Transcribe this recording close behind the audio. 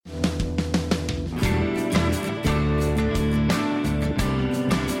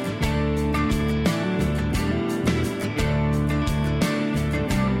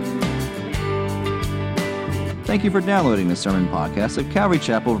Thank you for downloading the sermon podcast of Calvary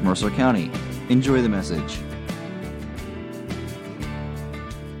Chapel of Mercer County. Enjoy the message.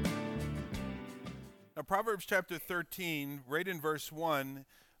 Now, Proverbs chapter 13, right in verse 1,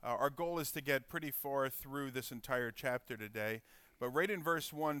 our goal is to get pretty far through this entire chapter today. But right in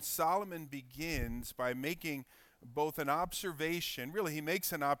verse 1, Solomon begins by making both an observation, really he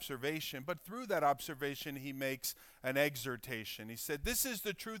makes an observation, but through that observation he makes an exhortation. He said, "This is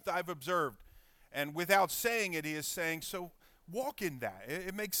the truth I've observed." And without saying it, he is saying, so walk in that.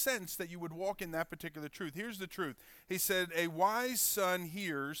 It makes sense that you would walk in that particular truth. Here's the truth. He said, "A wise son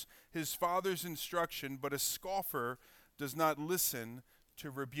hears his father's instruction, but a scoffer does not listen to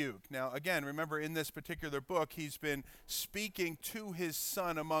rebuke." Now, again, remember in this particular book, he's been speaking to his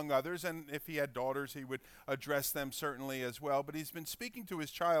son among others, and if he had daughters, he would address them certainly as well, but he's been speaking to his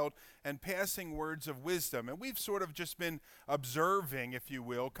child and passing words of wisdom, and we've sort of just been observing, if you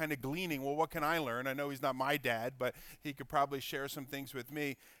will, kind of gleaning, well, what can I learn? I know he's not my dad, but he could probably share some things with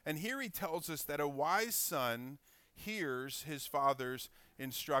me, and here he tells us that a wise son hears his father's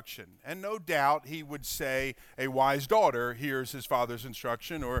instruction. And no doubt he would say a wise daughter hears his father's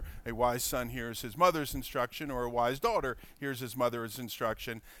instruction, or a wise son hears his mother's instruction, or a wise daughter hears his mother's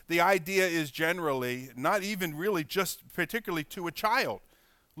instruction. The idea is generally not even really just particularly to a child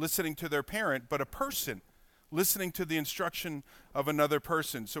listening to their parent, but a person listening to the instruction of another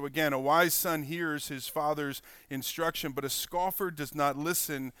person. So again, a wise son hears his father's instruction, but a scoffer does not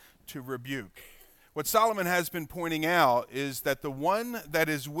listen to rebuke. What Solomon has been pointing out is that the one that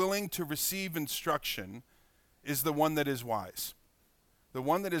is willing to receive instruction is the one that is wise. The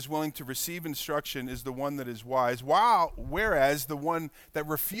one that is willing to receive instruction is the one that is wise, whereas the one that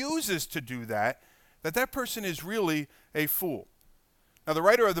refuses to do that person is really a fool. Now, the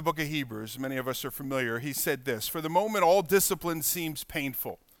writer of the book of Hebrews, many of us are familiar, he said this, "For the moment all discipline seems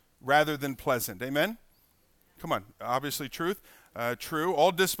painful rather than pleasant." Amen? Come on, obviously truth. True,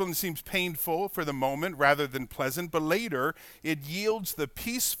 all discipline seems painful for the moment rather than pleasant, but later it yields the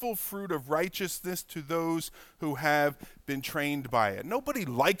peaceful fruit of righteousness to those who have been trained by it. Nobody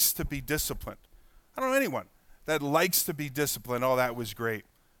likes to be disciplined. I don't know anyone that likes to be disciplined. Oh, that was great.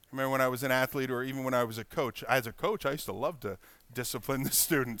 I remember when I was an athlete, or even when I was a coach. As a coach, I used to love to discipline the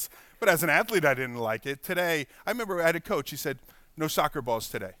students. But as an athlete, I didn't like it. Today, I remember I had a coach. He said, "No soccer balls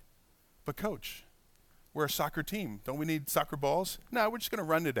today." But coach, we're a soccer team. Don't we need soccer balls? No, we're just going to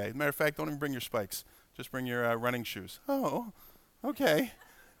run today. Matter of fact, don't even bring your spikes. Just bring your running shoes. Oh, okay.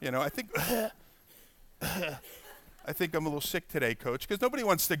 I think I think I'm a little sick today, coach, because nobody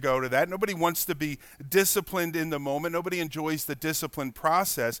wants to go to that. Nobody wants to be disciplined in the moment. Nobody enjoys the discipline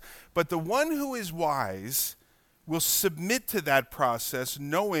process. But the one who is wise will submit to that process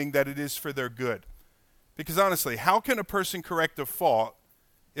knowing that it is for their good. Because honestly, how can a person correct a fault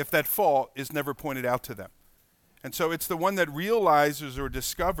if that fault is never pointed out to them? And so it's the one that realizes or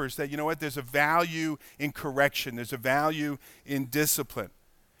discovers that, there's a value in correction. There's a value in discipline.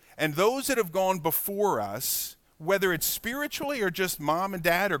 And those that have gone before us, whether it's spiritually or just mom and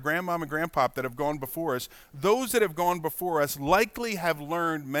dad or grandmom and grandpop that have gone before us, those that have gone before us likely have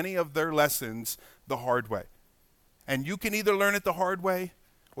learned many of their lessons the hard way. And you can either learn it the hard way,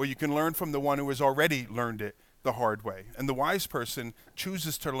 or you can learn from the one who has already learned it the hard way. And the wise person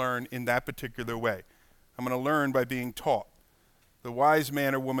chooses to learn in that particular way. I'm going to learn by being taught. The wise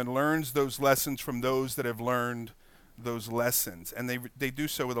man or woman learns those lessons from those that have learned those lessons, and they do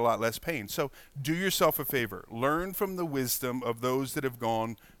so with a lot less pain. So do yourself a favor. Learn from the wisdom of those that have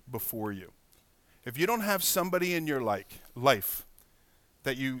gone before you. If you don't have somebody in your life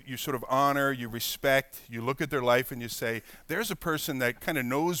that you sort of honor, you respect, you look at their life and you say, there's a person that kind of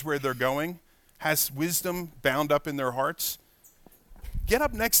knows where they're going, has wisdom bound up in their hearts, get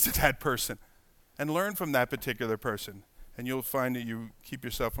up next to that person and learn from that particular person. And you'll find that you keep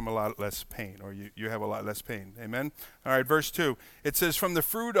yourself from a lot less pain, or you have a lot less pain. Amen? All right, verse 2. It says, "From the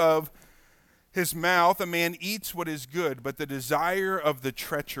fruit of his mouth a man eats what is good, but the desire of the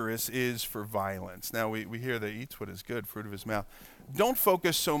treacherous is for violence." Now we hear that eats what is good, fruit of his mouth. Don't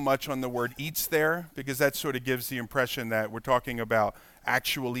focus so much on the word eats there, because that sort of gives the impression that we're talking about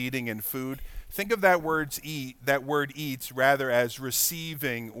actual eating and food. Think of that word eats rather as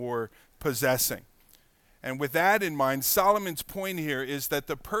receiving or possessing. And with that in mind, Solomon's point here is that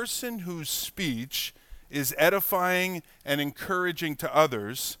the person whose speech is edifying and encouraging to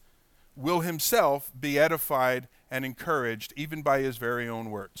others will himself be edified and encouraged even by his very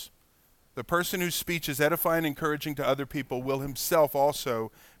own words. The person whose speech is edifying and encouraging to other people will himself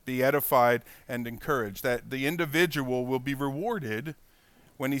also be edified and encouraged. That the individual will be rewarded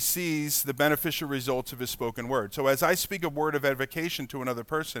when he sees the beneficial results of his spoken word. So as I speak a word of edification to another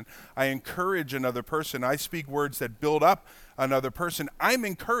person, I encourage another person, I speak words that build up another person, I'm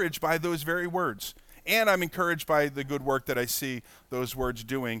encouraged by those very words. And I'm encouraged by the good work that I see those words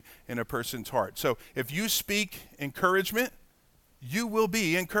doing in a person's heart. So if you speak encouragement, you will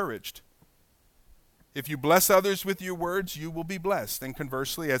be encouraged. If you bless others with your words, you will be blessed. And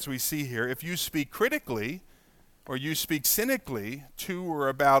conversely, as we see here, if you speak critically or you speak cynically to or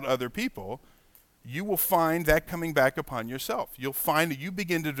about other people, you will find that coming back upon yourself. You'll find that you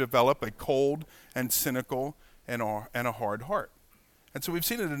begin to develop a cold and cynical and a hard heart. And so we've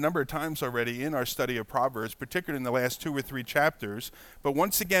seen it a number of times already in our study of Proverbs, particularly in the last 2 or 3 chapters. But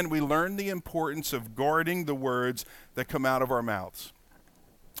once again, we learn the importance of guarding the words that come out of our mouths.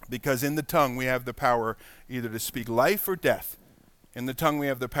 Because in the tongue we have the power either to speak life or death. In the tongue we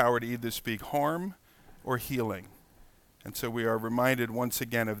have the power to either speak harm or healing. And so we are reminded once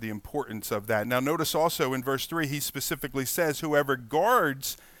again of the importance of that. Now notice also in verse 3, he specifically says, whoever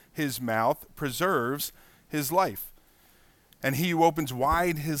guards his mouth preserves his life. And he who opens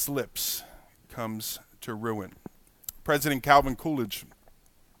wide his lips comes to ruin. President Calvin Coolidge,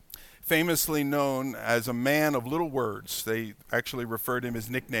 famously known as a man of little words, they actually referred him, his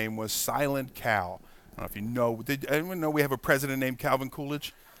nickname was Silent Cal. I don't know if you know, did anyone know we have a president named Calvin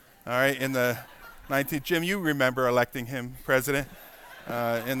Coolidge? All right, in the 19th, Jim, you remember electing him president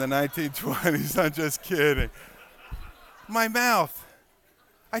in the 1920s. I'm just kidding. My mouth.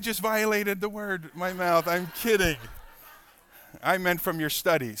 I just violated the word, my mouth. I'm kidding. I meant from your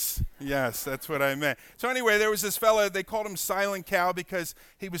studies. Yes, that's what I meant. So anyway, there was this fella, they called him Silent Cal because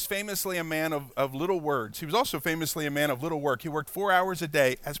he was famously a man of little words. He was also famously a man of little work. He worked 4 hours a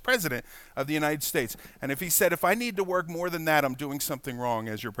day as president of the United States. And if he said, if I need to work more than that, I'm doing something wrong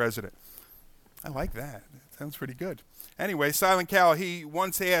as your president. I like that. Sounds pretty good. Anyway, Silent Cal, he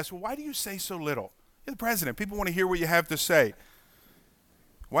once asked, well, why do you say so little? You're the president. People want to hear what you have to say.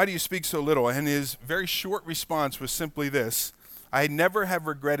 Why do you speak so little? And his very short response was simply this: I never have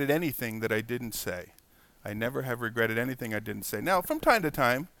regretted anything that I didn't say. I never have regretted anything I didn't say. Now, from time to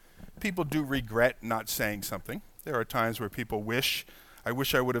time, people do regret not saying something. There are times where people wish, I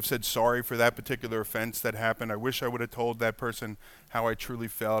wish I would have said sorry for that particular offense that happened. I wish I would have told that person how I truly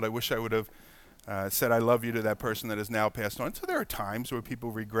felt. I wish I would have said I love you to that person that has now passed on. So there are times where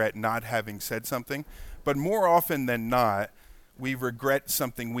people regret not having said something. But more often than not, we regret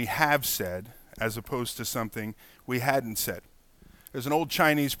something we have said as opposed to something we hadn't said. There's an old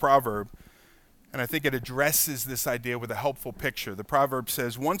Chinese proverb, and I think it addresses this idea with a helpful picture. The proverb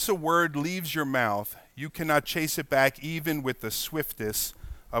says, once a word leaves your mouth, you cannot chase it back even with the swiftest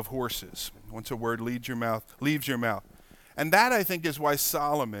of horses. Once a word leaves your mouth. And that, I think, is why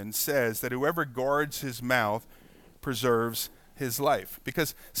Solomon says that whoever guards his mouth preserves his life.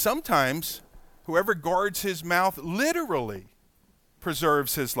 Because sometimes whoever guards his mouth literally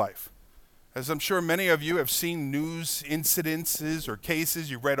preserves his life. As I'm sure many of you have seen news incidences or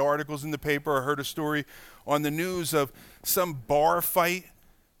cases, you've read articles in the paper or heard a story on the news of some bar fight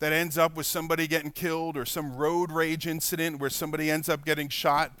that ends up with somebody getting killed, or some road rage incident where somebody ends up getting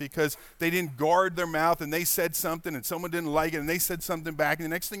shot because they didn't guard their mouth and they said something and someone didn't like it and they said something back, and the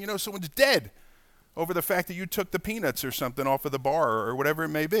next thing you know, someone's dead over the fact that you took the peanuts or something off of the bar or whatever it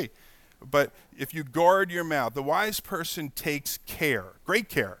may be. But if you guard your mouth, the wise person takes care, great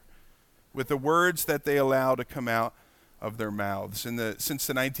care, with the words that they allow to come out of their mouths. Since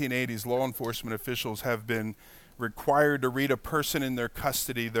the 1980s, law enforcement officials have been required to read a person in their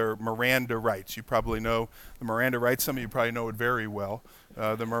custody their Miranda rights. You probably know the Miranda rights. Some of you probably know it very well.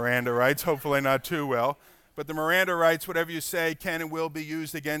 The Miranda rights, hopefully not too well. But the Miranda rights, whatever you say, can and will be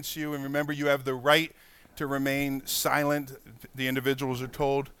used against you. And remember, you have the right to remain silent, the individuals are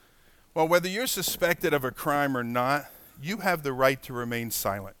told. Well, whether you're suspected of a crime or not, you have the right to remain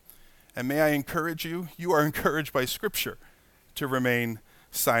silent. And may I encourage you, you are encouraged by Scripture to remain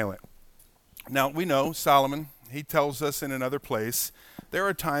silent. Now, we know Solomon, he tells us in another place, there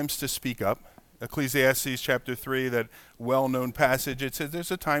are times to speak up. Ecclesiastes chapter 3, that well-known passage, it says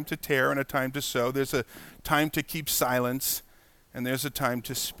there's a time to tear and a time to sow. There's a time to keep silence, and there's a time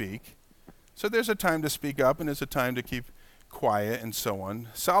to speak. So there's a time to speak up, and there's a time to keep quiet, and so on.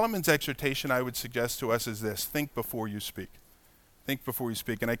 Solomon's exhortation, I would suggest to us, is this: think before you speak. Think before you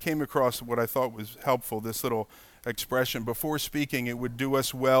speak. And I came across what I thought was helpful, this little expression. Before speaking, it would do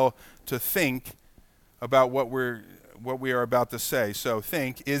us well to think about what we are about to say. So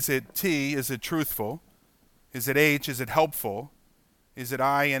think, is it T, is it truthful? Is it H, is it helpful? Is it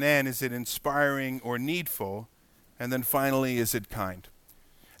I and N, is it inspiring or needful? And then finally, is it kind?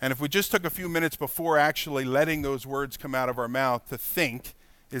 And if we just took a few minutes before actually letting those words come out of our mouth to think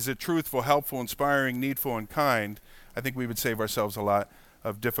Is it truthful, helpful, inspiring, needful, and kind? I think we would save ourselves a lot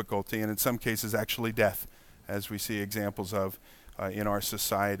of difficulty, and in some cases actually death, as we see examples of in our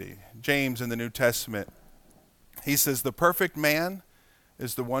society. James in the New Testament, he says, the perfect man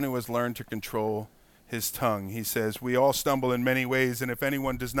is the one who has learned to control his tongue. He says, we all stumble in many ways, and if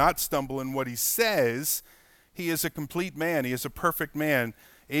anyone does not stumble in what he says, he is a complete man. He is a perfect man,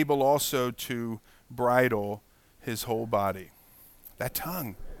 able also to bridle his whole body. That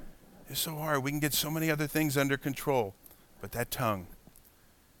tongue is so hard. We can get so many other things under control, but that tongue.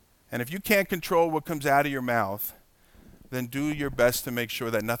 And if you can't control what comes out of your mouth, then do your best to make sure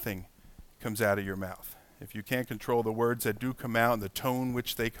that nothing comes out of your mouth. If you can't control the words that do come out and the tone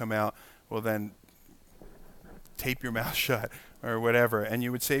which they come out, well then tape your mouth shut or whatever, and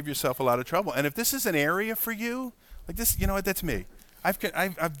you would save yourself a lot of trouble. And if this is an area for you, like this, you know what, that's me.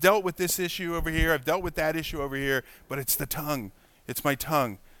 I've dealt with this issue over here, I've dealt with that issue over here, but it's the tongue. It's my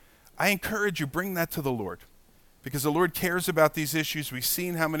tongue. I encourage you, bring that to the Lord, because the Lord cares about these issues. We've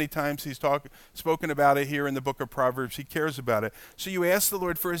seen how many times he's spoken about it here in the book of Proverbs. He cares about it. So you ask the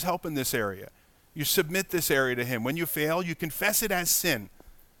Lord for his help in this area. You submit this area to him. When you fail, you confess it as sin.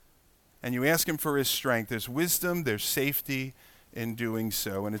 And you ask him for his strength. There's wisdom, there's safety in doing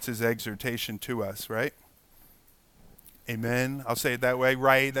so. And it's his exhortation to us, right? Amen. I'll say it that way,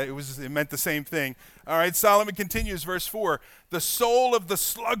 right? It meant the same thing. All right, Solomon continues, verse 4. The soul of the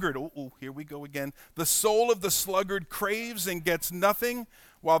sluggard, here we go again. The soul of the sluggard craves and gets nothing,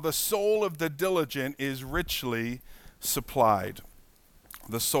 while the soul of the diligent is richly supplied.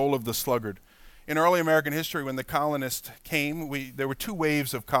 The soul of the sluggard. In early American history, when the colonists came, there were two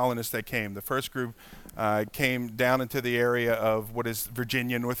waves of colonists that came. The first group came down into the area of what is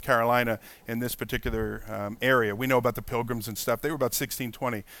Virginia, North Carolina, in this particular area. We know about the Pilgrims and stuff. They were about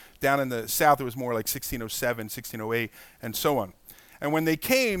 1620. Down in the south, it was more like 1607, 1608, and so on. And when they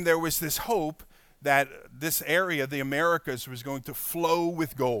came, there was this hope that this area, the Americas, was going to flow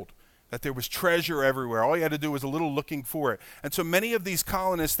with gold, that there was treasure everywhere. All you had to do was a little looking for it. And so many of these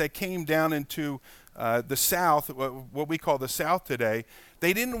colonists that came down into the South, what we call the South today,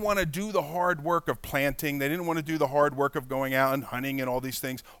 they didn't want to do the hard work of planting. They didn't want to do the hard work of going out and hunting and all these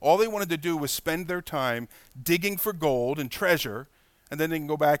things. All they wanted to do was spend their time digging for gold and treasure, and then they can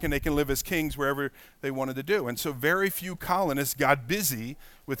go back and they can live as kings wherever they wanted to do. And so very few colonists got busy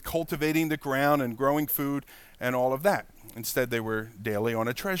with cultivating the ground and growing food and all of that. Instead, they were daily on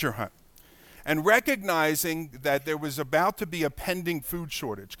a treasure hunt. And recognizing that there was about to be a pending food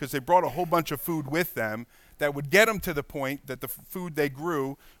shortage, because they brought a whole bunch of food with them that would get them to the point that the food they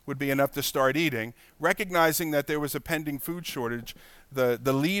grew would be enough to start eating, recognizing that there was a pending food shortage, the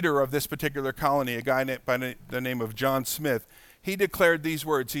leader of this particular colony, a guy by the name of John Smith, he declared these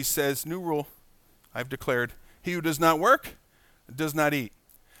words. He says, new rule, I've declared, he who does not work does not eat.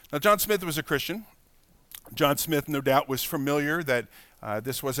 Now, John Smith was a Christian. John Smith, no doubt, was familiar that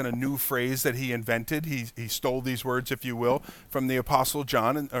this wasn't a new phrase that he invented. He stole these words, if you will, from the Apostle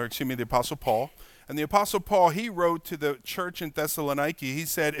the Apostle Paul. And the Apostle Paul, he wrote to the church in Thessalonica, he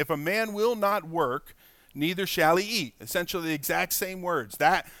said, if a man will not work, neither shall he eat. Essentially the exact same words.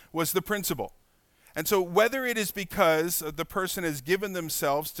 That was the principle. And so whether it is because the person has given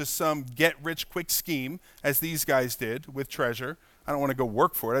themselves to some get-rich-quick scheme, as these guys did with treasure, I don't want to go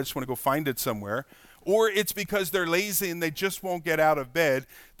work for it, I just want to go find it somewhere, or it's because they're lazy and they just won't get out of bed,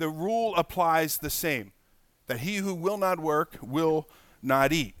 the rule applies the same, that he who will not work will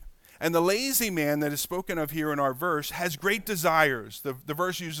not eat. And the lazy man that is spoken of here in our verse has great desires. The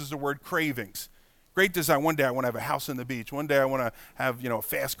verse uses the word cravings. Great desire. One day I want to have a house on the beach. One day I want to have, a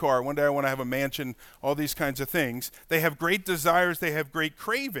fast car. One day I want to have a mansion, all these kinds of things. They have great desires. They have great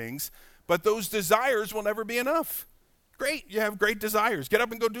cravings, but those desires will never be enough. Great. You have great desires. Get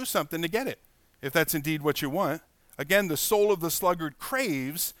up and go do something to get it, if that's indeed what you want. Again, the soul of the sluggard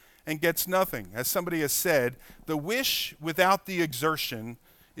craves and gets nothing. As somebody has said, the wish without the exertion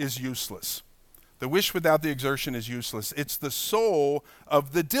is useless. The wish without the exertion is useless. It's the soul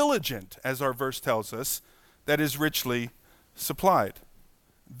of the diligent, as our verse tells us, that is richly supplied.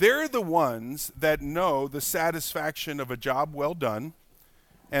 They're the ones that know the satisfaction of a job well done,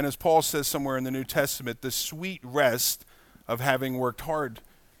 and as Paul says somewhere in the New Testament, the sweet rest of having worked hard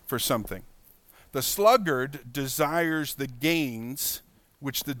for something. The sluggard desires the gains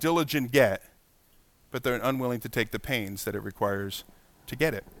which the diligent get, but they're unwilling to take the pains that it requires to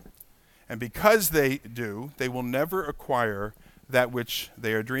get it. And because they do, they will never acquire that which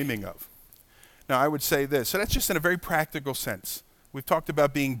they are dreaming of. Now, I would say this. So that's just in a very practical sense. We've talked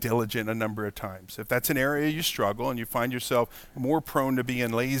about being diligent a number of times. If that's an area you struggle and you find yourself more prone to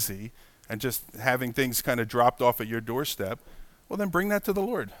being lazy and just having things kind of dropped off at your doorstep, Well, then bring that to the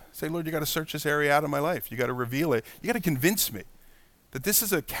Lord. Say, Lord, you got to search this area out of my life. You got to reveal it. You got to convince me that this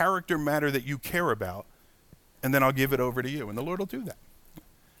is a character matter that you care about, and then I'll give it over to you, and the Lord will do that.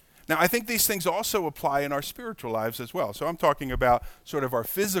 Now, I think these things also apply in our spiritual lives as well. So I'm talking about sort of our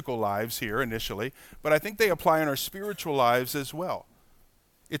physical lives here initially, but I think they apply in our spiritual lives as well.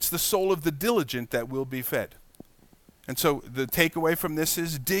 It's the soul of the diligent that will be fed. And so the takeaway from this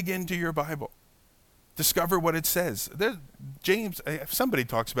is dig into your Bible. Discover what it says. James, somebody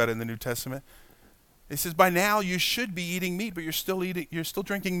talks about it in the New Testament. It says, by now you should be eating meat, but you're still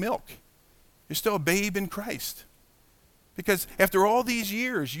drinking milk. You're still a babe in Christ. Because after all these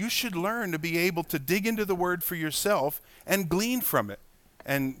years, you should learn to be able to dig into the Word for yourself and glean from it.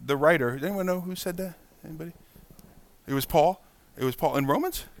 And the writer, does anyone know who said that? Anybody? It was Paul? It was Paul in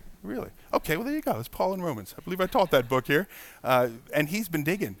Romans? Really? Okay, well, there you go. It's Paul in Romans. I believe I taught that book here. And he's been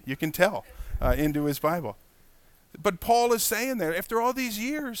digging, you can tell, into his Bible. But Paul is saying there, after all these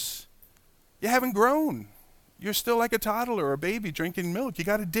years, you haven't grown. You're still like a toddler or a baby drinking milk. You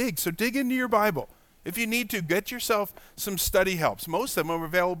got to dig. So dig into your Bible. If you need to, get yourself some study helps. Most of them are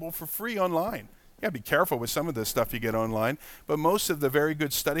available for free online. You got to be careful with some of the stuff you get online, but most of the very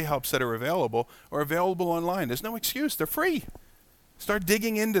good study helps that are available online. There's no excuse. They're free. Start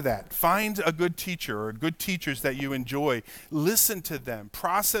digging into that. Find a good teacher or good teachers that you enjoy. Listen to them.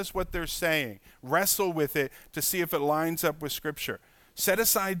 Process what they're saying. Wrestle with it to see if it lines up with Scripture. Set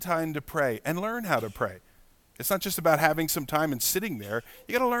aside time to pray and learn how to pray. It's not just about having some time and sitting there.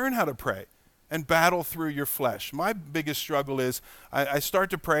 You got to learn how to pray and battle through your flesh. My biggest struggle is I start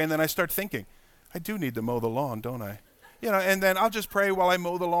to pray and then I start thinking, I do need to mow the lawn, don't I? And then I'll just pray while I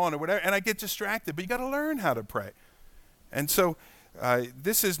mow the lawn or whatever, and I get distracted. But you got to learn how to pray. And so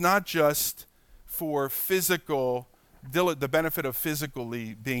this is not just for the benefit of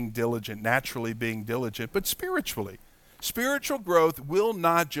physically being diligent, naturally being diligent, but spiritually. Spiritual growth will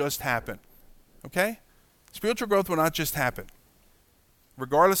not just happen, okay? Spiritual growth will not just happen,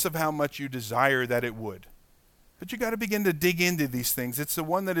 regardless of how much you desire that it would. But you got to begin to dig into these things. It's the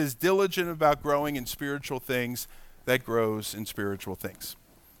one that is diligent about growing in spiritual things that grows in spiritual things.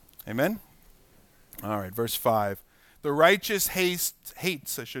 Amen? All right, verse 5. The righteous hates,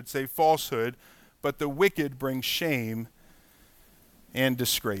 falsehood, but the wicked bring shame and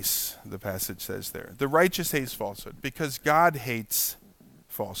disgrace, the passage says there. The righteous hates falsehood. Because God hates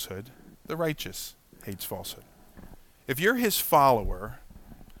falsehood, the righteous hates falsehood. If you're his follower,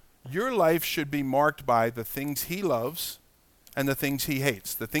 your life should be marked by the things he loves and the things he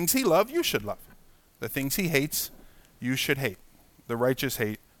hates. The things he loves, you should love. The things he hates, you should hate. The righteous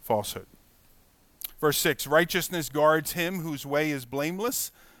hate falsehood. Verse 6, righteousness guards him whose way is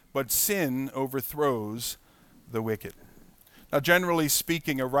blameless, but sin overthrows the wicked. Now, generally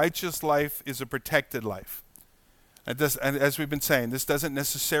speaking, a righteous life is a protected life. And as we've been saying, this doesn't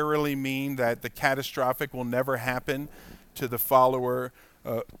necessarily mean that the catastrophic will never happen to the follower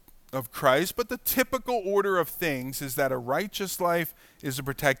of Christ, but the typical order of things is that a righteous life is a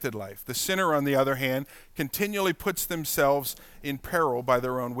protected life. The sinner, on the other hand, continually puts themselves in peril by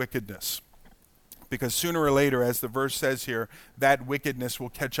their own wickedness. Because sooner or later, as the verse says here, that wickedness will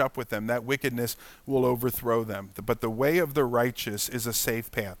catch up with them. That wickedness will overthrow them. But the way of the righteous is a safe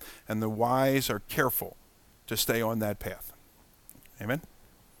path, and the wise are careful to stay on that path. Amen?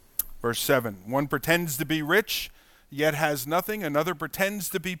 Verse 7, one pretends to be rich, yet has nothing. Another pretends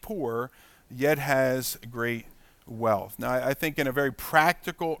to be poor, yet has great wealth. Now, I think in a very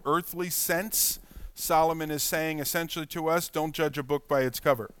practical, earthly sense, Solomon is saying essentially to us, don't judge a book by its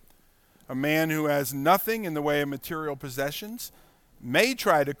cover. A man who has nothing in the way of material possessions may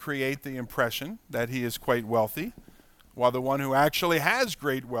try to create the impression that he is quite wealthy, while the one who actually has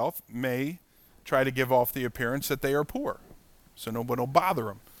great wealth may try to give off the appearance that they are poor, so no one will bother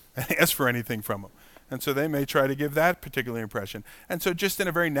them and ask for anything from them. And so they may try to give that particular impression. And so just in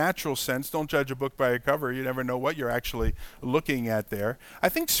a very natural sense, don't judge a book by a cover. You never know what you're actually looking at there. I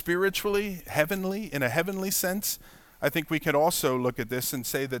think spiritually, in a heavenly sense, I think we could also look at this and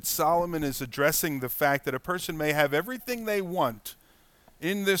say that Solomon is addressing the fact that a person may have everything they want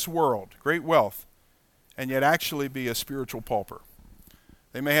in this world, great wealth, and yet actually be a spiritual pauper.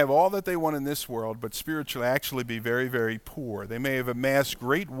 They may have all that they want in this world, but spiritually actually be very, very poor. They may have amassed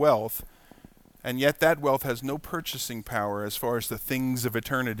great wealth, and yet that wealth has no purchasing power as far as the things of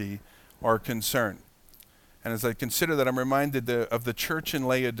eternity are concerned. And as I consider that, I'm reminded of the church in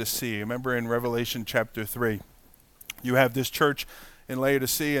Laodicea. Remember in Revelation chapter 3, you have this church in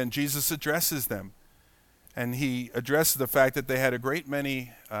Laodicea, and Jesus addresses them. And he addresses the fact that they had a great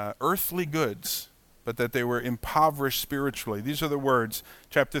many earthly goods, but that they were impoverished spiritually. These are the words,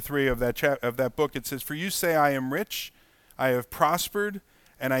 chapter 3 of that book. It says, "For you say, I am rich, I have prospered,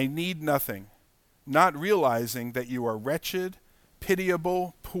 and I need nothing, not realizing that you are wretched,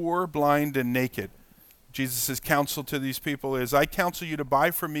 pitiable, poor, blind, and naked. Jesus' counsel to these people is, I counsel you to buy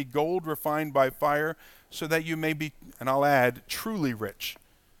from me gold refined by fire, so that you may be, and I'll add, truly rich,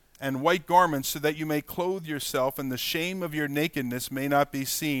 and white garments, so that you may clothe yourself, and the shame of your nakedness may not be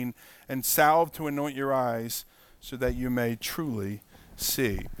seen, and salve to anoint your eyes, so that you may truly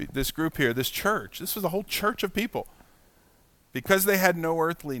see. This group here, this church, this was a whole church of people. Because they had no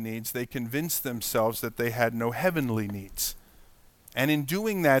earthly needs, they convinced themselves that they had no heavenly needs. And in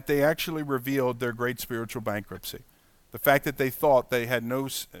doing that, they actually revealed their great spiritual bankruptcy. The fact that they thought they had no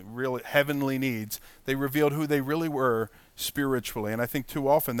real heavenly needs, they revealed who they really were spiritually. And I think too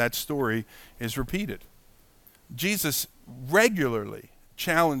often that story is repeated. Jesus regularly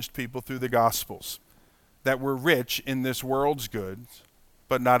challenged people through the Gospels that were rich in this world's goods,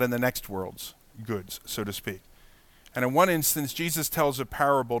 but not in the next world's goods, so to speak. And in one instance, Jesus tells a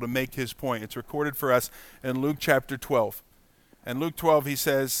parable to make his point. It's recorded for us in Luke chapter 12. In Luke 12, he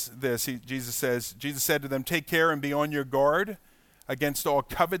says this, Jesus said to them, take care and be on your guard against all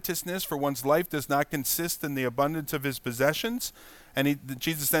covetousness, for one's life does not consist in the abundance of his possessions. And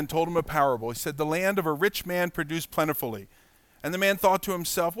Jesus then told him a parable. He said, the land of a rich man produced plentifully. And the man thought to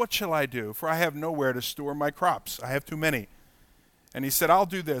himself, what shall I do? For I have nowhere to store my crops. I have too many. And he said, I'll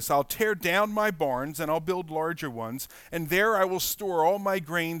do this. I'll tear down my barns, and I'll build larger ones, and there I will store all my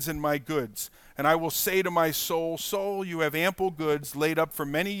grains and my goods. And I will say to my soul, soul, you have ample goods laid up for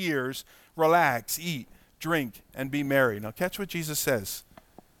many years. Relax, eat, drink, and be merry. Now catch what Jesus says.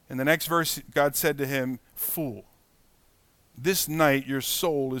 In the next verse, God said to him, fool, this night your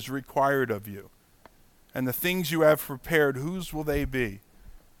soul is required of you. And the things you have prepared, whose will they be?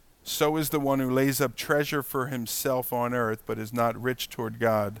 So is the one who lays up treasure for himself on earth, but is not rich toward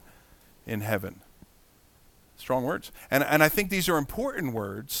God in heaven. Strong words. And I think these are important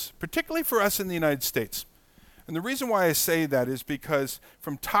words, particularly for us in the United States. And the reason why I say that is because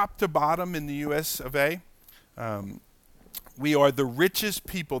from top to bottom in the U.S. of A., we are the richest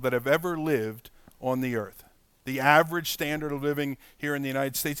people that have ever lived on the earth. The average standard of living here in the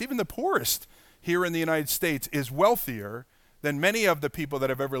United States, even the poorest here in the United States, is wealthier than many of the people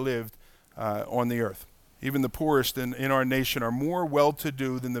that have ever lived on the earth. Even the poorest in our nation are more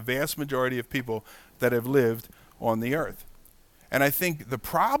well-to-do than the vast majority of people that have lived on the earth. And I think the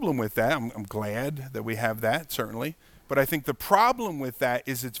problem with that, I'm glad that we have that, certainly, but I think the problem with that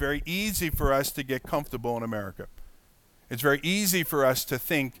is it's very easy for us to get comfortable in America. It's very easy for us to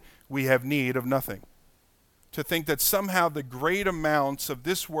think we have need of nothing, to think that somehow the great amounts of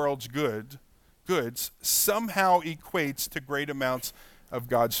this world's goods somehow equates to great amounts of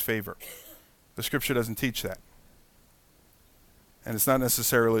God's favor. The scripture doesn't teach that. And it's not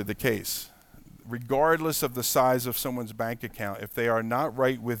necessarily the case. Regardless of the size of someone's bank account, if they are not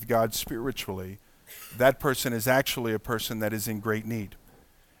right with God spiritually, that person is actually a person that is in great need.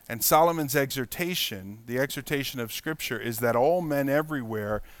 And Solomon's exhortation, the exhortation of Scripture, is that all men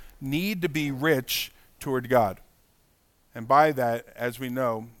everywhere need to be rich toward God. And by that, as we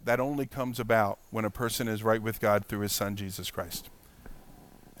know, that only comes about when a person is right with God through his Son, Jesus Christ.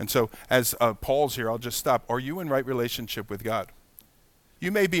 And so, as Paul's here, I'll just stop. Are you in right relationship with God? You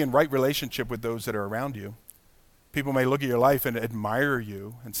may be in right relationship with those that are around you. People may look at your life and admire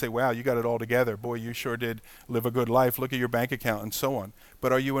you and say, wow, you got it all together. Boy, you sure did live a good life. Look at your bank account and so on.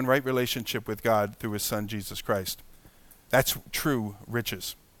 But are you in right relationship with God through his Son, Jesus Christ? That's true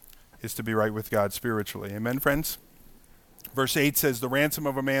riches, is to be right with God spiritually. Amen, friends? Verse 8 says, the ransom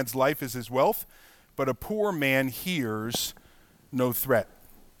of a man's life is his wealth, but a poor man hears no threat.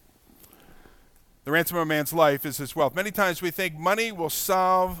 The ransom of a man's life is his wealth. Many times we think money will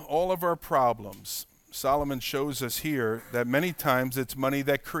solve all of our problems. Solomon shows us here that many times it's money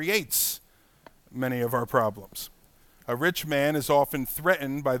that creates many of our problems. A rich man is often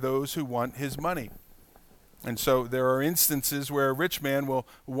threatened by those who want his money. And so there are instances where a rich man will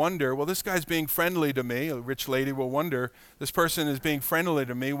wonder, well, this guy's being friendly to me. A rich lady will wonder, this person is being friendly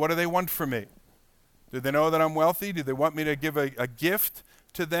to me. What do they want from me? Do they know that I'm wealthy? Do they want me to give a gift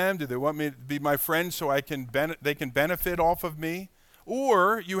to them? Do they want me to be my friend so they can benefit off of me?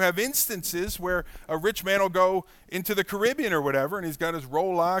 Or you have instances where a rich man will go into the Caribbean or whatever, and he's got his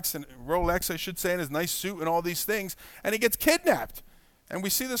Rolex, and his nice suit and all these things, and he gets kidnapped. And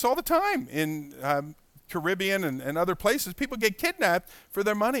we see this all the time in Caribbean and other places. People get kidnapped for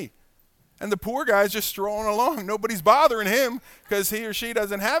their money. And the poor guy's just strolling along. Nobody's bothering him because he or she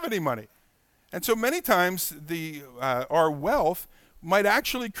doesn't have any money. And so many times our wealth might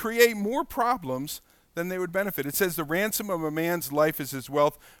actually create more problems than they would benefit. It says the ransom of a man's life is his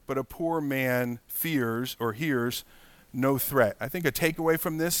wealth, but a poor man fears or hears no threat. I think a takeaway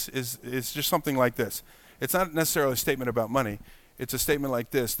from this is just something like this. It's not necessarily a statement about money. It's a statement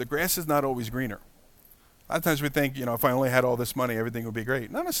like this: the grass is not always greener. A lot of times we think, if I only had all this money, everything would be great.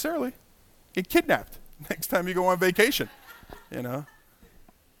 Not necessarily. Get kidnapped next time you go on vacation,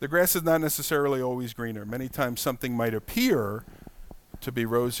 The grass is not necessarily always greener. Many times something might appear to be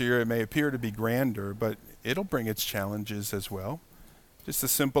rosier, it may appear to be grander, but it'll bring its challenges as well. Just a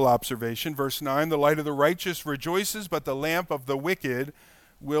simple observation. Verse 9, the light of the righteous rejoices, but the lamp of the wicked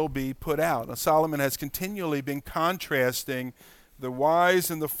will be put out. Now, Solomon has continually been contrasting the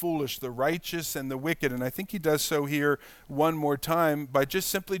wise and the foolish, the righteous and the wicked. And I think he does so here one more time by just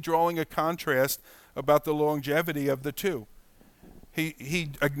simply drawing a contrast about the longevity of the two.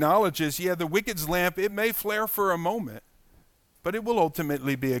 He acknowledges, the wicked's lamp, it may flare for a moment, but it will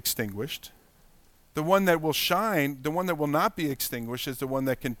ultimately be extinguished. The one that will shine, the one that will not be extinguished is the one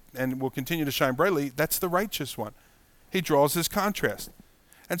that can and will continue to shine brightly. That's the righteous one. He draws his contrast.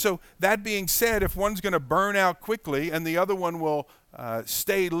 And so that being said, if one's going to burn out quickly and the other one will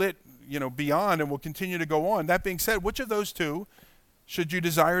stay lit, beyond and will continue to go on, that being said, which of those two should you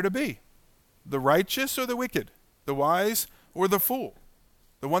desire to be? The righteous or the wicked? The wise or the fool?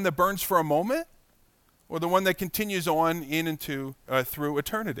 The one that burns for a moment or the one that continues on into through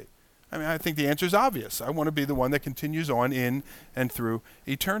eternity? I think the answer is obvious. I want to be the one that continues on in and through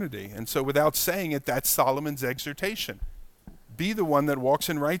eternity. And so without saying it, that's Solomon's exhortation. Be the one that walks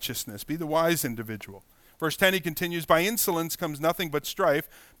in righteousness. Be the wise individual. Verse 10, he continues, by insolence comes nothing but strife,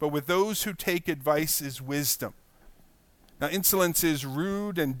 but with those who take advice is wisdom. Now, insolence is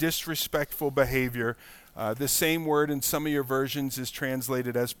rude and disrespectful behavior. The same word in some of your versions is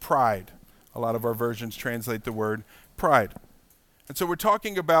translated as pride. A lot of our versions translate the word pride. And so we're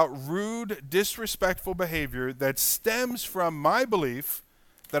talking about rude, disrespectful behavior that stems from my belief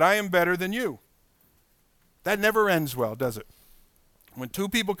that I am better than you. That never ends well, does it? When two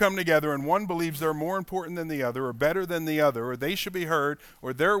people come together and one believes they're more important than the other or better than the other, or they should be heard,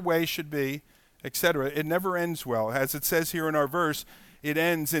 or their way should be, etc., it never ends well. As it says here in our verse, it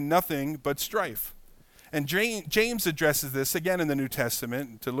ends in nothing but strife. And James addresses this again in the New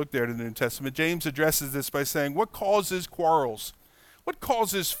Testament. To look there to the New Testament, James addresses this by saying, what causes quarrels? What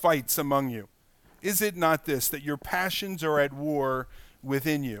causes fights among you? Is it not this, that your passions are at war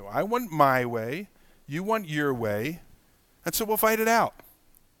within you? I want my way. You want your way. And so we'll fight it out.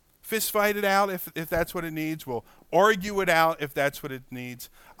 Fist fight it out if that's what it needs. We'll argue it out if that's what it needs.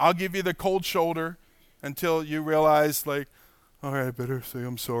 I'll give you the cold shoulder until you realize, all right, I better say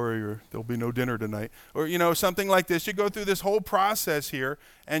I'm sorry or there'll be no dinner tonight. Or, something like this. You go through this whole process here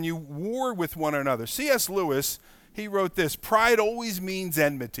and you war with one another. C.S. Lewis, he wrote this: pride always means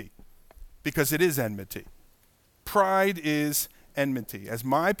enmity, because it is enmity. Pride is enmity. As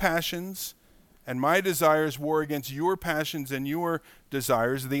my passions and my desires war against your passions and your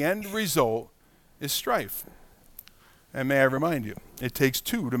desires, the end result is strife. And may I remind you, it takes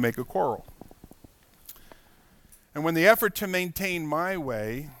two to make a quarrel. And when the effort to maintain my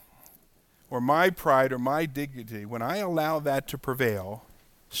way, or my pride, or my dignity, when I allow that to prevail,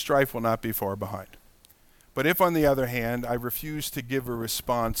 strife will not be far behind. But if, on the other hand, I refuse to give a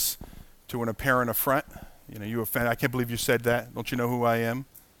response to an apparent affront, you offend, I can't believe you said that. Don't you know who I am?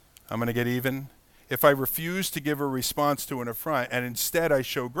 I'm going to get even. If I refuse to give a response to an affront and instead I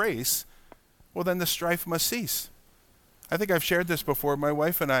show grace, well, then the strife must cease. I think I've shared this before. My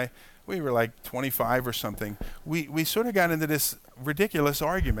wife and I, we were like 25 or something. We sort of got into this ridiculous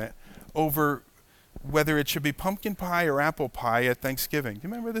argument over whether it should be pumpkin pie or apple pie at Thanksgiving. Do you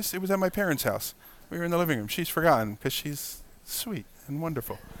remember this? It was at my parents' house. We were in the living room. She's forgotten because she's sweet and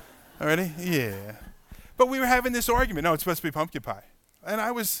wonderful. Already? Yeah. But we were having this argument. No, it's supposed to be pumpkin pie. And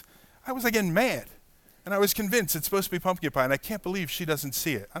I was getting mad. And I was convinced it's supposed to be pumpkin pie, and I can't believe she doesn't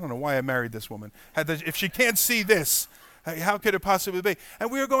see it. I don't know why I married this woman. If she can't see this, how could it possibly be?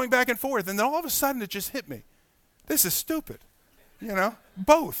 And we were going back and forth, and then all of a sudden it just hit me. This is stupid.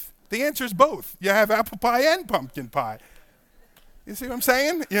 Both. The answer is both. You have apple pie and pumpkin pie. You see what I'm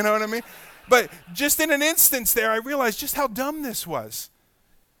saying? You know what I mean? But just in an instance there, I realized just how dumb this was.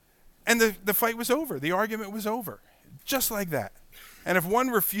 And the fight was over. The argument was over. Just like that. And if one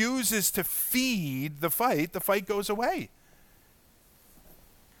refuses to feed the fight goes away.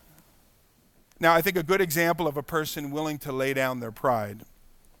 Now, I think a good example of a person willing to lay down their pride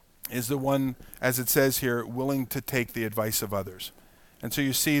is the one, as it says here, willing to take the advice of others. And so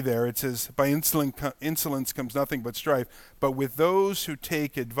you see there, it says, by insolence comes nothing but strife, but with those who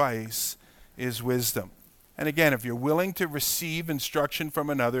take advice is wisdom. And again, if you're willing to receive instruction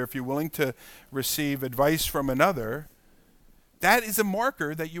from another, if you're willing to receive advice from another, that is a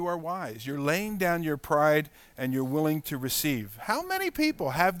marker that you are wise. You're laying down your pride and you're willing to receive. How many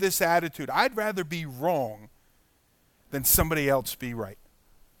people have this attitude? I'd rather be wrong than somebody else be right.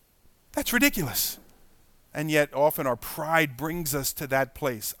 That's ridiculous. And yet often our pride brings us to that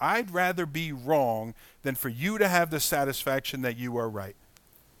place. I'd rather be wrong than for you to have the satisfaction that you are right.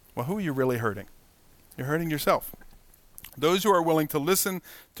 Well, who are you really hurting? You're hurting yourself. Those who are willing to listen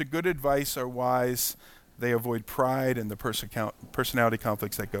to good advice are wise. They avoid pride and the personality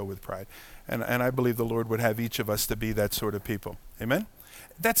conflicts that go with pride. And I believe the Lord would have each of us to be that sort of people. Amen?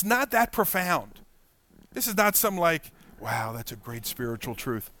 That's not that profound. This is not some like, wow, that's a great spiritual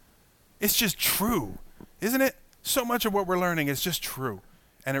truth. It's just true, isn't it? So much of what we're learning is just true.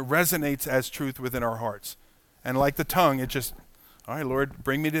 And it resonates as truth within our hearts. And like the tongue, it just, all right, Lord,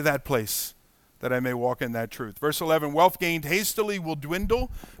 bring me to that place that I may walk in that truth. Verse 11, wealth gained hastily will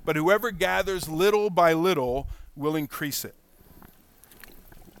dwindle, but whoever gathers little by little will increase it.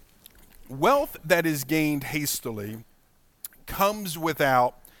 Wealth that is gained hastily comes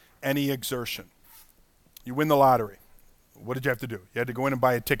without any exertion. You win the lottery. What did you have to do? You had to go in and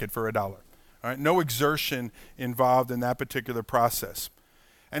buy a ticket for $1. All right? No exertion involved in that particular process.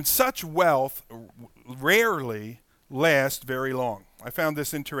 And such wealth rarely lasts very long. I found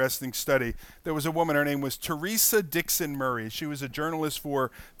this interesting study. There was a woman, her name was Teresa Dixon Murray. She was a journalist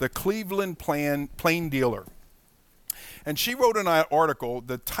for the Cleveland Plain Dealer. And she wrote an article,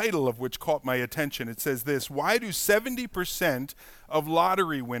 the title of which caught my attention. It says this: why do 70% of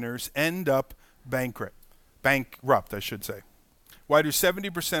lottery winners end up bankrupt? Bankrupt, I should say. Why do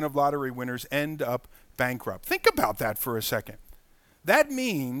 70% of lottery winners end up bankrupt? Think about that for a second. That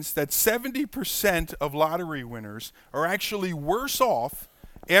means that 70% of lottery winners are actually worse off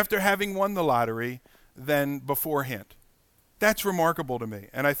after having won the lottery than beforehand. That's remarkable to me.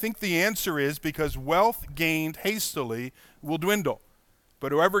 And I think the answer is because wealth gained hastily will dwindle,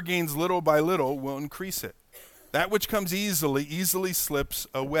 but whoever gains little by little will increase it. That which comes easily slips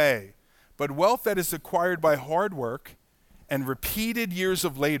away. But wealth that is acquired by hard work and repeated years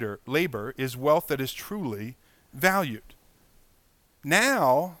of labor is wealth that is truly valued.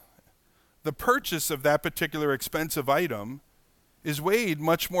 Now, the purchase of that particular expensive item is weighed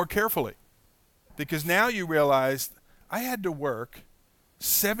much more carefully, because now you realize I had to work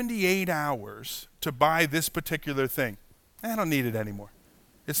 78 hours to buy this particular thing. I don't need it anymore.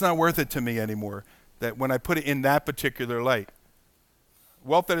 It's not worth it to me anymore that when I put it in that particular light.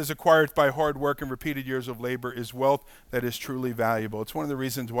 Wealth that is acquired by hard work and repeated years of labor is wealth that is truly valuable. It's one of the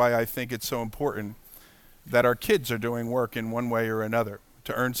reasons why I think it's so important that our kids are doing work in one way or another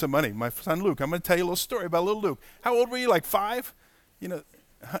to earn some money. My son Luke, I'm going to tell you a little story about little Luke. How old were you, like 5? You know,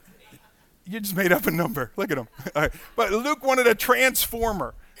 you just made up a number. Look at him. All right. But Luke wanted a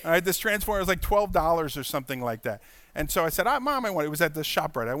transformer. All right, this transformer was like $12 or something like that. And so I said, Mom, I want it. It was at the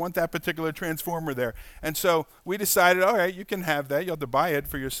ShopRite. I want that particular transformer there. And so we decided, all right, you can have that. You'll have to buy it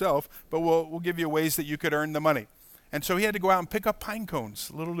for yourself, but we'll give you ways that you could earn the money. And so he had to go out and pick up pine cones,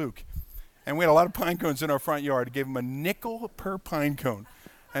 little Luke. And we had a lot of pine cones in our front yard. I gave him a nickel per pine cone.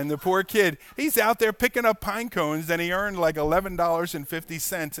 And the poor kid, he's out there picking up pine cones, and he earned like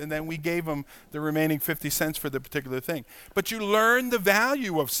 $11.50, and then we gave him the remaining 50 cents for the particular thing. But you learn the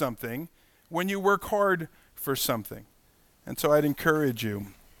value of something when you work hard for something. And so I'd encourage you,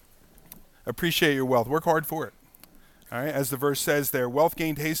 appreciate your wealth. Work hard for it. All right, as the verse says there, wealth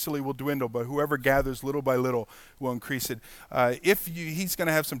gained hastily will dwindle, but whoever gathers little by little will increase it. He's going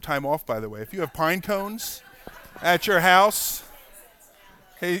to have some time off, by the way. If you have pine cones at your house,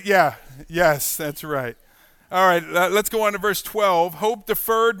 yes, that's right. All right, let's go on to verse 12. Hope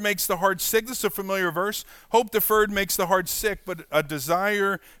deferred makes the heart sick. This is a familiar verse. Hope deferred makes the heart sick, but a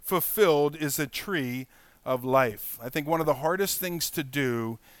desire fulfilled is a tree of life. I think one of the hardest things to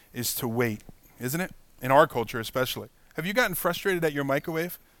do is to wait, isn't it? In our culture especially. Have you gotten frustrated at your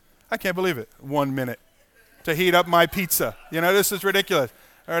microwave? I can't believe it. 1 minute to heat up my pizza. You know, this is ridiculous.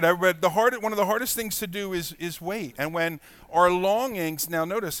 All right, one of the hardest things to do is wait. And when our longings, now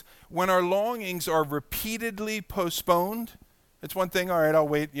notice, when our longings are repeatedly postponed, it's one thing, all right, I'll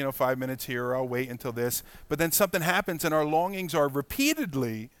wait, 5 minutes here, or I'll wait until this. But then something happens and our longings are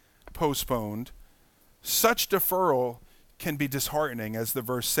repeatedly postponed. Such deferral can be disheartening, as the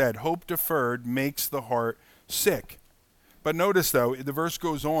verse said. Hope deferred makes the heart sick. But notice, though, the verse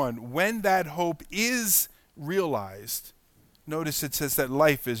goes on. When that hope is realized, notice it says that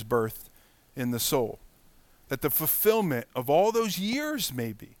life is birthed in the soul. That the fulfillment of all those years,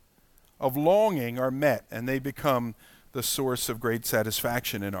 maybe, of longing are met, and they become the source of great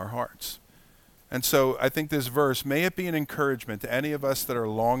satisfaction in our hearts. And so I think this verse, may it be an encouragement to any of us that are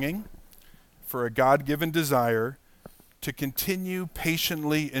longing for a God-given desire to continue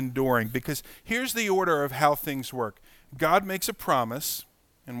patiently enduring. Because here's the order of how things work. God makes a promise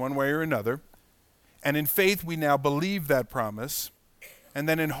in one way or another, and in faith we now believe that promise, and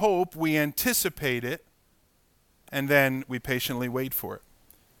then in hope we anticipate it, and then we patiently wait for it.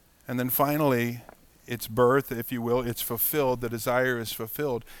 And then finally, its birth, if you will, it's fulfilled, the desire is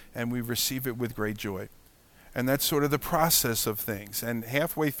fulfilled, and we receive it with great joy. And that's sort of the process of things. And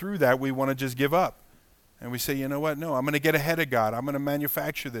halfway through that, we want to just give up. And we say, you know what, no, I'm going to get ahead of God. I'm going to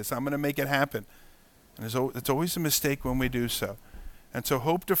manufacture this. I'm going to make it happen. And it's always a mistake when we do so. And so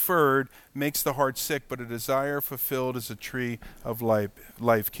hope deferred makes the heart sick, but a desire fulfilled is a tree of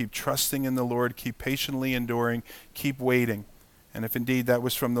life. Keep trusting in the Lord. Keep patiently enduring. Keep waiting. And if indeed that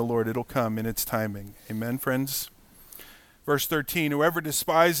was from the Lord, it'll come in its timing. Amen, friends? Verse 13, whoever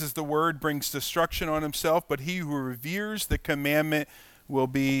despises the word brings destruction on himself, but he who reveres the commandment will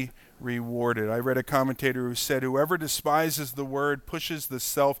be rewarded. I read a commentator who said, whoever despises the word pushes the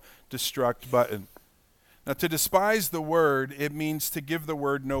self-destruct button. Now, to despise the word, it means to give the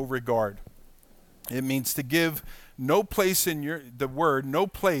word no regard. It means to give no place in no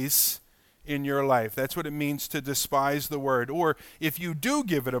place in your life. That's what it means to despise the word. Or if you do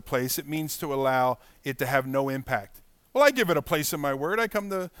give it a place, it means to allow it to have no impact. Well, I give it a place in my word.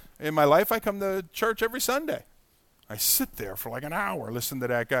 In my life, I come to church every Sunday. I sit there for like an hour, listen to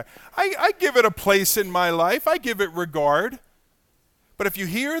that guy. I give it a place in my life. I give it regard. But if you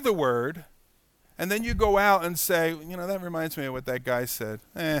hear the word, and then you go out and say, you know, that reminds me of what that guy said.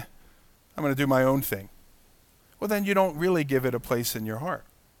 I'm going to do my own thing. Well, then you don't really give it a place in your heart.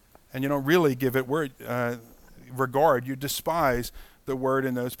 And you don't really give it regard. You despise the word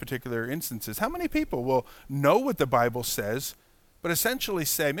in those particular instances. How many people will know what the Bible says, but essentially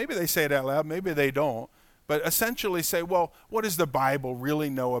say, maybe they say it out loud, maybe they don't, but essentially say, well, what does the Bible really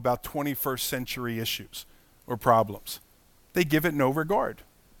know about 21st century issues or problems? They give it no regard.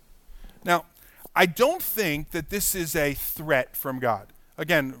 Now, I don't think that this is a threat from God.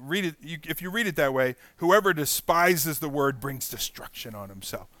 Again, read it. If you read it that way, whoever despises the word brings destruction on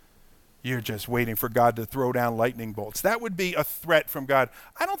himself. You're just waiting for God to throw down lightning bolts. That would be a threat from God.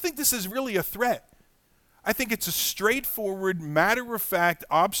 I don't think this is really a threat. I think it's a straightforward, matter-of-fact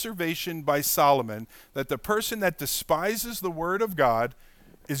observation by Solomon that the person that despises the word of God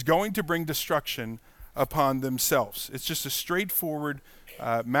is going to bring destruction upon themselves. It's just a straightforward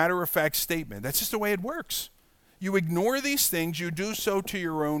matter-of-fact statement. That's just the way it works. You ignore these things, you do so to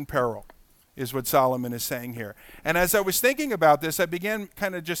your own peril, is what Solomon is saying here. And as I was thinking about this, I began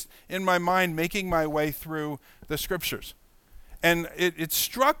kind of just in my mind making my way through the scriptures. And it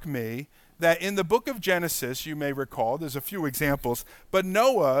struck me that in the book of Genesis, you may recall, there's a few examples, but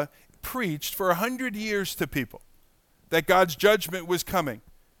Noah preached for 100 years to people that God's judgment was coming.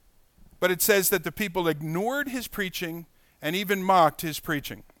 But it says that the people ignored his preaching and even mocked his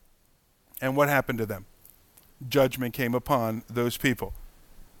preaching. And what happened to them? Judgment came upon those people.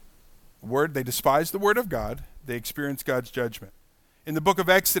 They despised the word of God. They experienced God's judgment. In the book of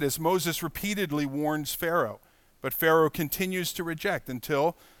Exodus, Moses repeatedly warns Pharaoh, but Pharaoh continues to reject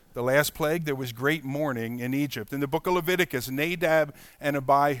until the last plague. There was great mourning in Egypt. In the book of Leviticus, Nadab and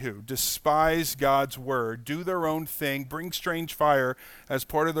Abihu despise God's word, do their own thing, bring strange fire as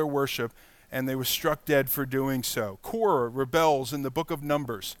part of their worship, and they were struck dead for doing so. Korah rebels in the book of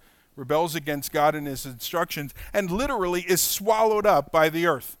Numbers, rebels against God and his instructions, and literally is swallowed up by the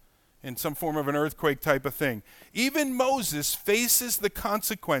earth in some form of an earthquake type of thing. Even Moses faces the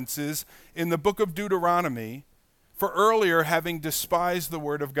consequences in the book of Deuteronomy for earlier having despised the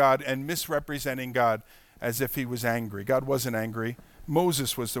word of God and misrepresenting God as if he was angry. God wasn't angry.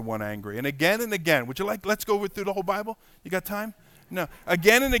 Moses was the one angry. And again, let's go through the whole Bible? You got time? No.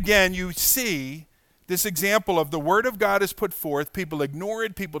 Again and again, you see this example of the word of God is put forth. People ignore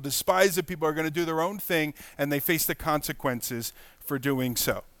it. People despise it. People are going to do their own thing, and they face the consequences for doing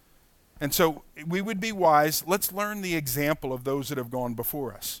so. And so we would be wise. Let's learn the example of those that have gone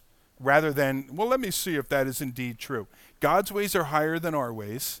before us rather than, well, let me see if that is indeed true. God's ways are higher than our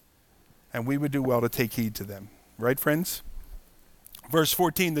ways, and we would do well to take heed to them. Right, friends? Verse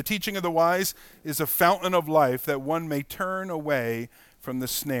 14, the teaching of the wise is a fountain of life that one may turn away from the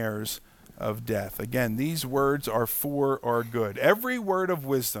snares of death. Again, these words are for our good. Every word of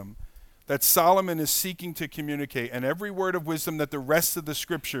wisdom that Solomon is seeking to communicate and every word of wisdom that the rest of the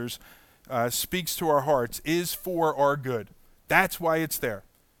scriptures speaks to our hearts is for our good. That's why it's there.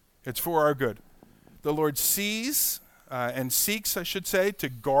 It's for our good. The Lord sees and seeks, I should say, to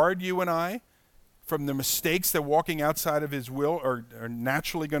guard you and I from the mistakes that walking outside of his will are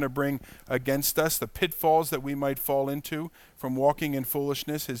naturally going to bring against us, the pitfalls that we might fall into from walking in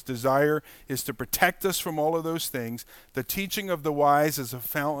foolishness. His desire is to protect us from all of those things. The teaching of the wise is a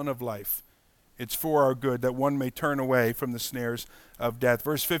fountain of life. It's for our good, that one may turn away from the snares of death.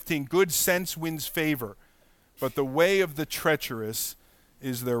 Verse 15, good sense wins favor, but the way of the treacherous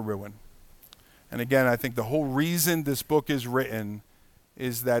is their ruin. And again, I think the whole reason this book is written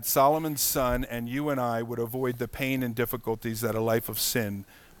is that Solomon's son and you and I would avoid the pain and difficulties that a life of sin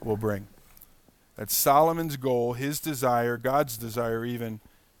will bring. That Solomon's goal, his desire, God's desire even,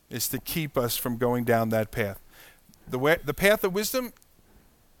 is to keep us from going down that path. The path of wisdom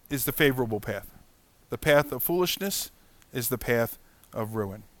is the favorable path. The path of foolishness is the path of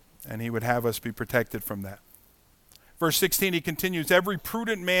ruin. And he would have us be protected from that. Verse 16, he continues, every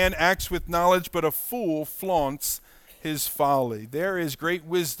prudent man acts with knowledge, but a fool flaunts his folly. There is great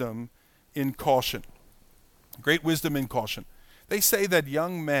wisdom in caution. Great wisdom in caution. They say that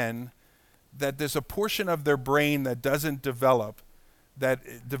young men, that there's a portion of their brain that doesn't develop,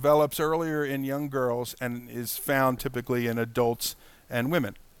 that develops earlier in young girls and is found typically in adults and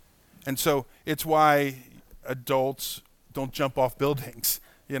women. And so it's why adults don't jump off buildings.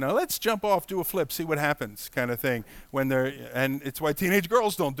 You know, let's jump off, do a flip, see what happens kind of thing. And it's why teenage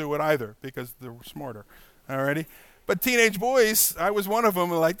girls don't do it either, because they're smarter. Alrighty? But teenage boys, I was one of them,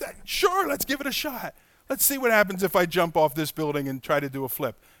 were like, sure, let's give it a shot. Let's see what happens if I jump off this building and try to do a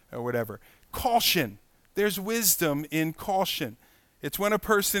flip or whatever. Caution. There's wisdom in caution. It's when a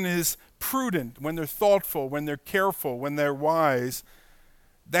person is prudent, when they're thoughtful, when they're careful, when they're wise,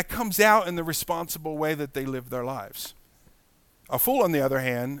 that comes out in the responsible way that they live their lives. A fool, on the other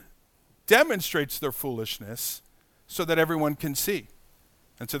hand, demonstrates their foolishness so that everyone can see.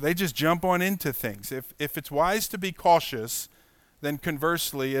 And so they just jump on into things. If it's wise to be cautious, then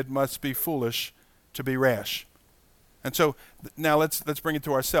conversely, it must be foolish to be rash. And so now let's bring it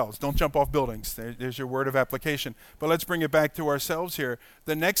to ourselves. Don't jump off buildings. There's your word of application. But let's bring it back to ourselves here.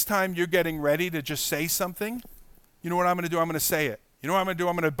 The next time you're getting ready to just say something, you know what I'm going to do? I'm going to say it. You know what I'm going to do?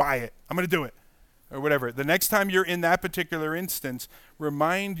 I'm going to buy it. I'm going to do it. Or whatever. The next time you're in that particular instance,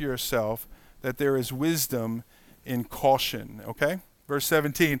 remind yourself that there is wisdom in caution. Okay? Verse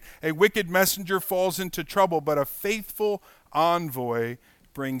 17, a wicked messenger falls into trouble, but a faithful envoy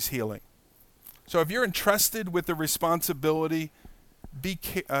brings healing. So if you're entrusted with the responsibility, be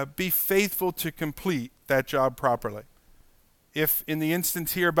faithful to complete that job properly. If in the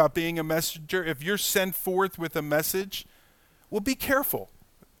instance here about being a messenger, if you're sent forth with a message, well, be careful.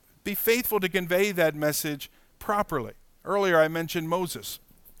 Be faithful to convey that message properly. Earlier I mentioned Moses.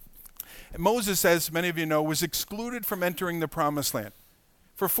 And Moses, as many of you know, was excluded from entering the promised land.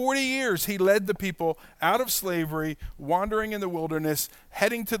 For 40 years, he led the people out of slavery, wandering in the wilderness,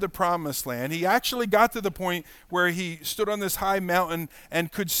 heading to the promised land. He actually got to the point where he stood on this high mountain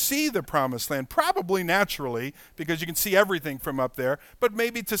and could see the promised land, probably naturally, because you can see everything from up there, but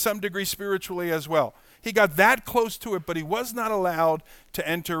maybe to some degree spiritually as well. He got that close to it, but he was not allowed to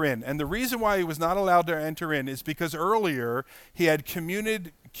enter in. And the reason why he was not allowed to enter in is because earlier he had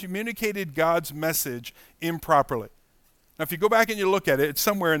communicated God's message improperly. Now, if you go back and you look at it, it's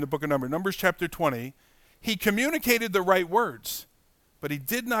somewhere in the book of Numbers chapter 20. He communicated the right words, but he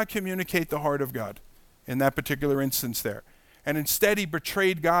did not communicate the heart of God in that particular instance there. And instead, he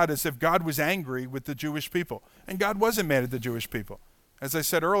betrayed God as if God was angry with the Jewish people. And God wasn't mad at the Jewish people. As I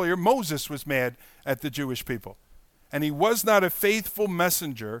said earlier, Moses was mad at the Jewish people. And he was not a faithful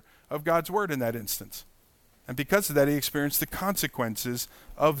messenger of God's word in that instance. And because of that, he experienced the consequences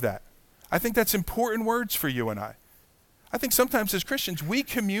of that. I think that's important words for you and I. I think sometimes as Christians, we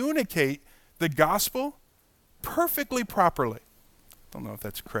communicate the gospel perfectly properly. I don't know if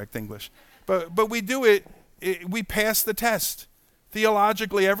that's correct English. But we do it, we pass the test.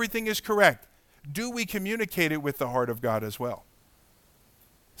 Theologically, everything is correct. Do we communicate it with the heart of God as well?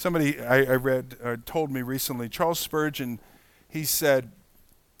 Somebody I read told me recently, Charles Spurgeon, he said,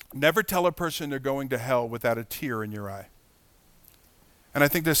 never tell a person they're going to hell without a tear in your eye. And I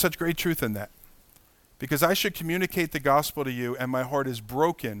think there's such great truth in that. Because I should communicate the gospel to you and my heart is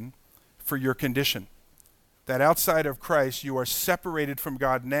broken for your condition. That outside of Christ, you are separated from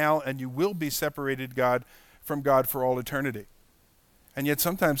God now and you will be separated from God for all eternity. And yet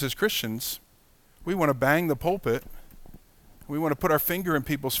sometimes as Christians, we want to bang the pulpit. We want to put our finger in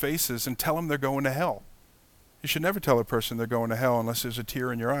people's faces and tell them they're going to hell. You should never tell a person they're going to hell unless there's a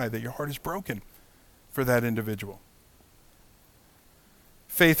tear in your eye, that your heart is broken for that individual.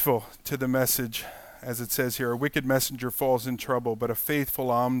 Faithful to the message, as it says here, a wicked messenger falls in trouble, but a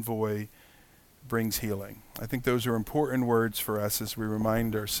faithful envoy brings healing. I think those are important words for us as we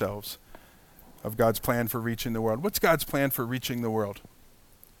remind ourselves of God's plan for reaching the world. What's God's plan for reaching the world?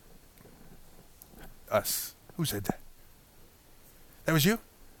 Us. Who said that? That was you?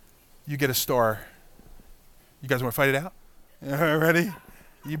 You get a star. You guys want to fight it out? Ready?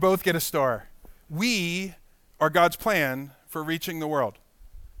 You both get a star. We are God's plan for reaching the world.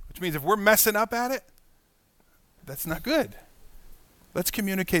 Which means if we're messing up at it, that's not good. Let's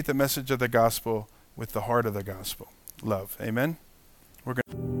communicate the message of the gospel with the heart of the gospel. Love. Amen?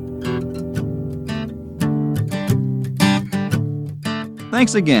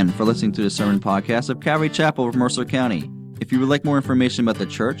 Thanks again for listening to the sermon podcast of Calvary Chapel of Mercer County. If you would like more information about the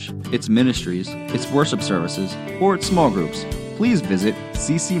church, its ministries, its worship services, or its small groups, please visit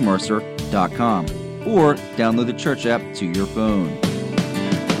ccmercer.com or download the church app to your phone.